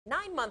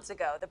9 months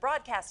ago, the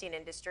broadcasting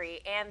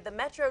industry and the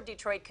Metro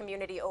Detroit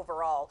community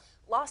overall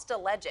lost a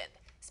legend.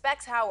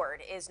 Specs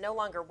Howard is no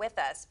longer with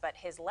us, but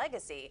his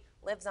legacy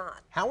lives on.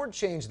 Howard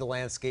changed the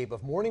landscape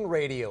of morning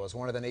radio as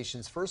one of the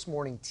nation's first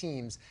morning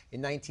teams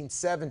in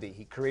 1970.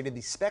 He created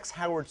the Specs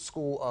Howard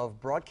School of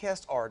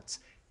Broadcast Arts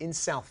in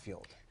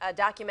Southfield. A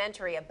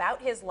documentary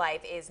about his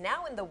life is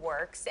now in the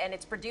works, and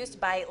it's produced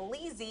by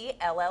Leezy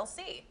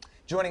LLC.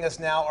 Joining us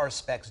now are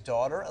Specs'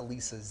 daughter,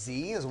 Elisa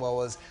Z, as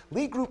well as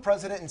lead group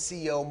president and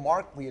CEO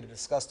Mark Lee to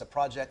discuss the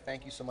project.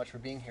 Thank you so much for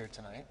being here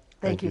tonight.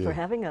 Thank you for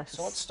having us.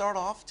 So let's start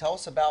off. Tell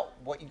us about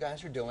what you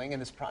guys are doing in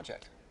this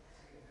project.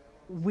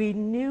 We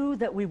knew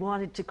that we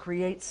wanted to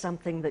create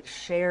something that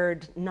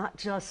shared not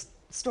just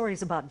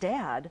stories about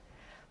Dad,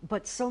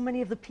 but so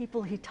many of the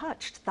people he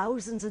touched,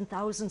 thousands and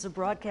thousands of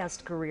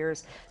broadcast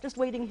careers. Just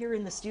waiting here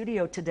in the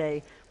studio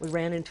today, we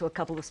ran into a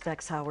couple of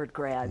Specs Howard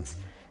grads.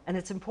 And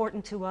it's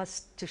important to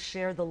us to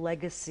share the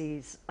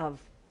legacies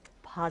of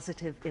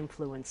positive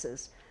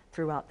influences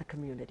throughout the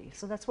community.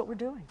 So that's what we're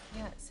doing.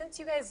 Yeah, since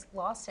you guys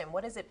lost him,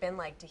 what has it been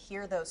like to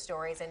hear those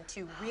stories and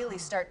to really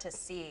start to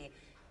see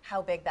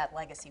how big that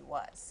legacy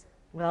was?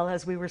 Well,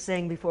 as we were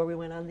saying before we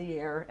went on the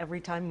air,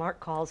 every time Mark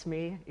calls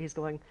me, he's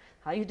going,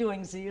 "How you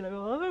doing, Z?" And I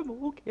go,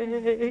 "I'm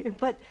okay."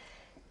 But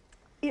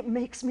it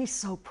makes me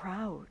so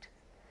proud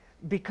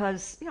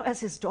because, you know, as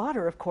his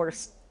daughter, of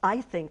course, I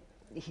think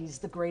he's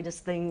the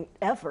greatest thing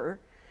ever.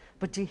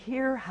 But to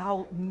hear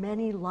how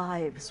many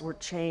lives were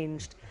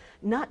changed,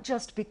 not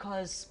just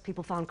because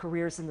people found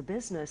careers in the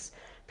business,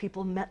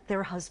 people met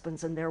their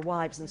husbands and their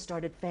wives and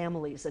started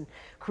families and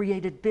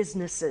created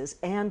businesses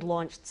and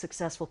launched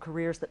successful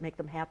careers that make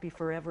them happy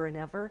forever and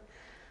ever,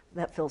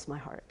 that fills my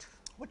heart.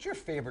 What's your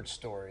favorite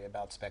story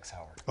about Specs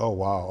Howard? Oh,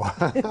 wow.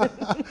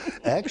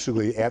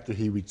 Actually, after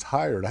he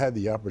retired, I had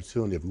the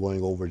opportunity of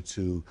going over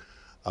to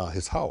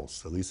his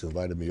house. Elisa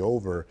invited me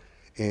over,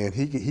 and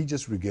he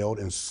just regaled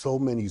in so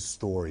many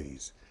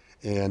stories.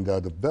 And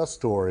the best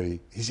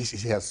story, he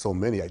has so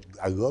many.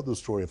 I love the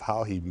story of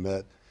how he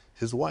met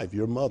his wife,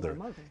 your mother.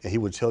 And he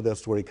would tell that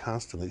story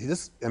constantly.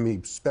 I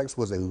mean, Specs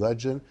was a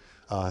legend.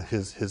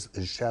 His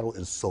shadow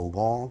is so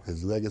long.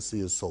 His legacy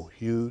is so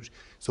huge.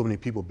 So many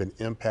people have been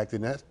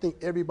impacted. And I think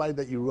everybody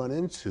that you run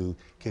into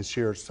can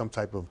share some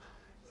type of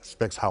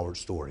Specs Howard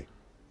story.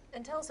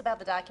 And tell us about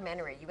the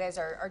documentary. You guys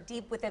are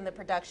deep within the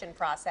production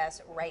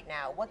process right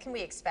now. What can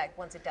we expect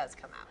once it does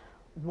come out?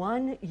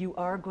 One, you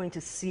are going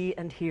to see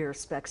and hear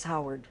Specs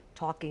Howard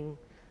talking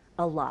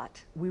a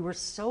lot. We were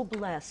so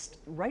blessed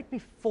right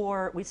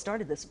before we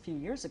started this a few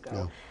years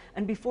ago,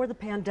 and before the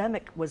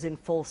pandemic was in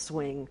full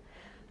swing,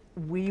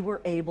 we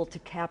were able to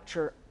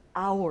capture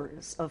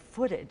hours of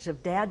footage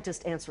of Dad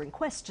just answering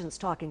questions,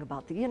 talking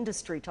about the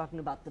industry, talking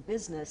about the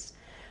business.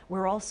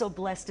 We're also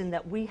blessed in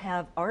that we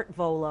have Art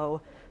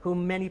Volo,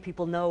 whom many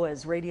people know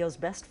as radio's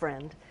best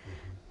friend.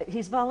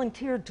 He's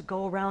volunteered to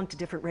go around to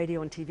different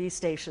radio and TV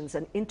stations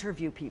and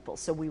interview people.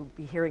 So we will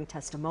be hearing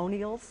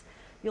testimonials.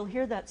 You'll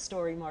hear that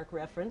story Mark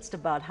referenced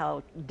about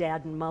how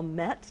Dad and Mom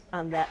met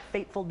on that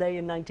fateful day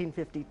in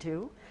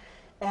 1952.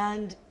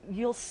 And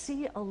you'll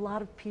see a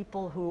lot of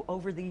people who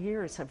over the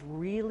years have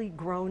really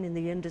grown in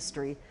the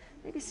industry.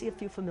 Maybe see a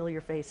few familiar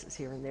faces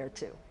here and there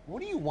too.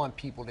 What do you want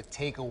people to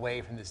take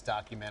away from this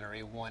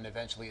documentary when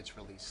eventually it's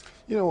released?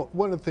 You know,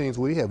 one of the things,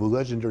 we have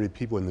legendary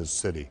people in this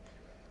city.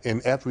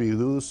 And after we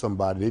lose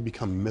somebody, they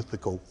become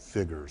mythical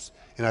figures.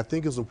 And I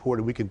think it's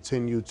important we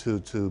continue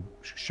to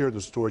share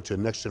the story to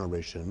the next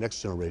generation,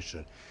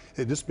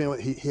 And this man,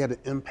 he had an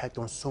impact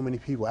on so many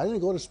people. I didn't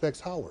go to Specs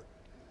Howard,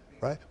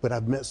 right? But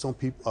I've met some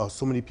people,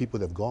 so many people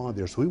that have gone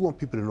there. So we want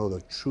people to know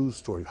the true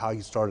story of how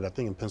he started, I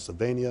think, in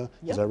Pennsylvania.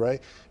 Is that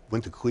right?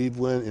 Went to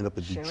Cleveland, ended up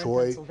in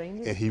Detroit.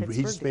 And he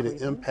just made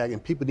an impact.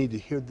 And people need to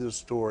hear this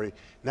story,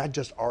 not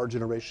just our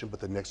generation, but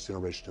the next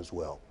generation as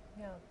well.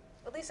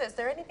 Lisa, is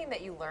there anything that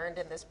you learned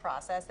in this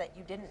process that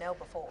you didn't know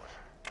before?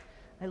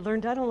 I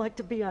learned I don't like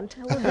to be on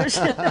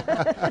television.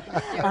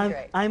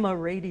 I'm a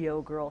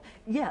radio girl.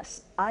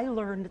 Yes, I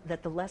learned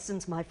that the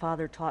lessons my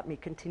father taught me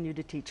continue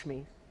to teach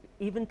me.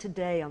 Even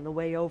today on the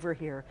way over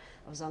here,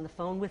 I was on the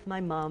phone with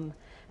my mom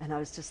and I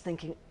was just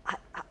thinking,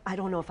 I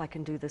don't know if I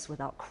can do this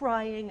without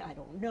crying. I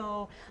don't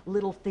know.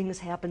 Little things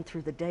happen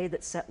through the day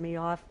that set me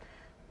off,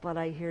 but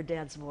I hear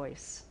Dad's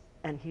voice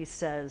and he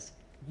says,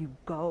 "You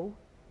go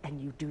and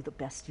you do the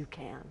best you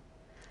can."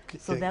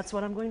 So that's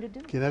what I'm going to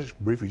do. Can I just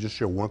briefly just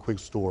share one quick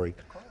story?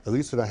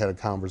 Elisa and I had a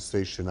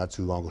conversation not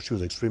too long ago. She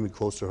was extremely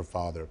close to her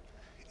father.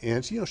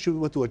 And she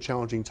went through a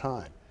challenging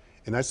time.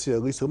 And I said,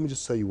 "Elisa, let me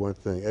just tell you one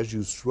thing. As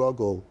you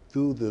struggle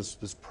through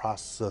this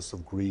process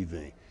of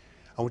grieving,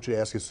 I want you to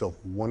ask yourself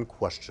one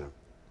question.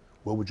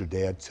 What would your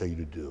dad tell you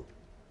to do?"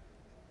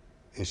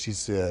 And she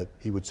said,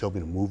 "He would tell me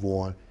to move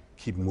on,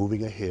 keep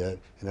moving ahead.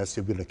 And I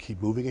said, we're going to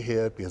keep moving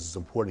ahead because it's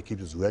important to keep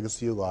his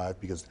legacy alive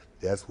because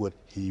that's what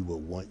he will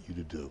want you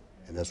to do.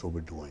 And that's what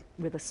we're doing.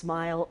 With a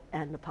smile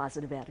and a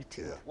positive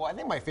attitude. Yeah. Well, I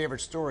think my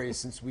favorite story is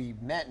since we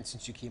met and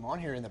since you came on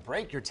here in the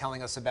break, you're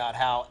telling us about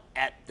how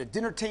at the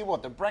dinner table,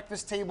 at the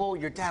breakfast table,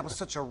 your dad was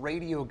such a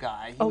radio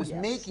guy. He was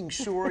yes. making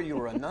sure you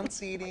were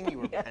enunciating, you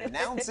were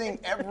pronouncing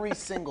every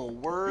single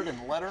word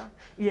and letter.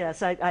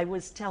 Yes, I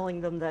was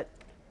telling them that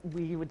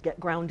we would get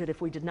grounded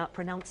if we did not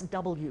pronounce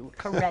W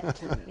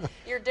correctly.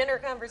 Your dinner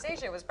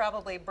conversation was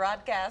probably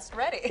broadcast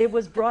ready. It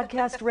was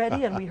broadcast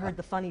ready, and we heard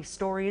the funny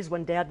stories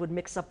when Dad would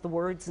mix up the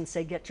words and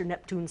say, get your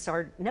Neptune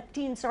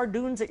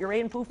sardoons at your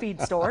A&P feed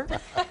store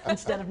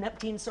instead of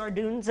Neptune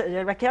sardoons.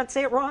 I can't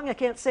say it wrong, I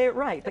can't say it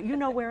right, but you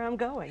know where I'm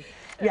going.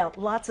 Yeah,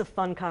 lots of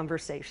fun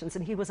conversations,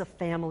 and he was a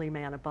family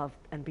man above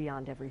and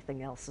beyond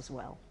everything else as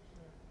well.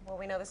 Well,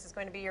 we know this is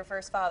going to be your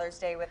first Father's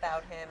Day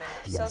without him,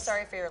 and so Yes.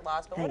 sorry for your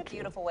loss, but what Thank a you.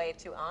 beautiful way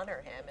to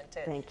honor him and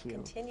to Thank you.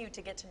 continue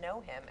to get to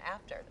know him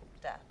after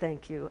death.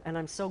 Thank you, and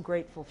I'm so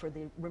grateful for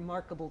the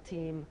remarkable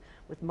team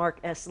with Mark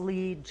S.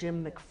 Lee,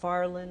 Jim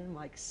McFarland,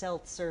 Mike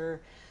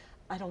Seltzer.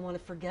 I don't want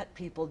to forget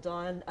people,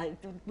 Dawn.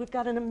 We've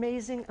got an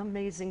amazing,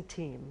 amazing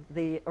team.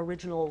 The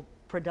original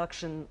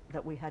production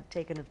that we had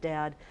taken of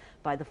Dad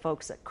by the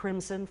folks at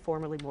Crimson,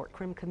 formerly Mort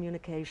Crim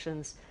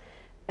Communications,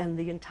 and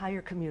the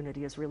entire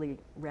community is really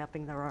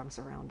wrapping their arms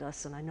around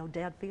us, and I know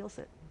Dad feels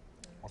it.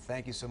 Well,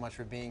 thank you so much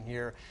for being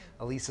here.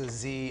 Elisa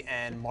Z.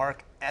 and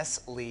Mark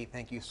S. Lee,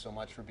 thank you so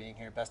much for being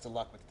here. Best of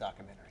luck with the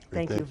documentary.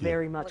 Thank you Thank you.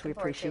 very much. Looking We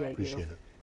forward to it. appreciate you. Appreciate it.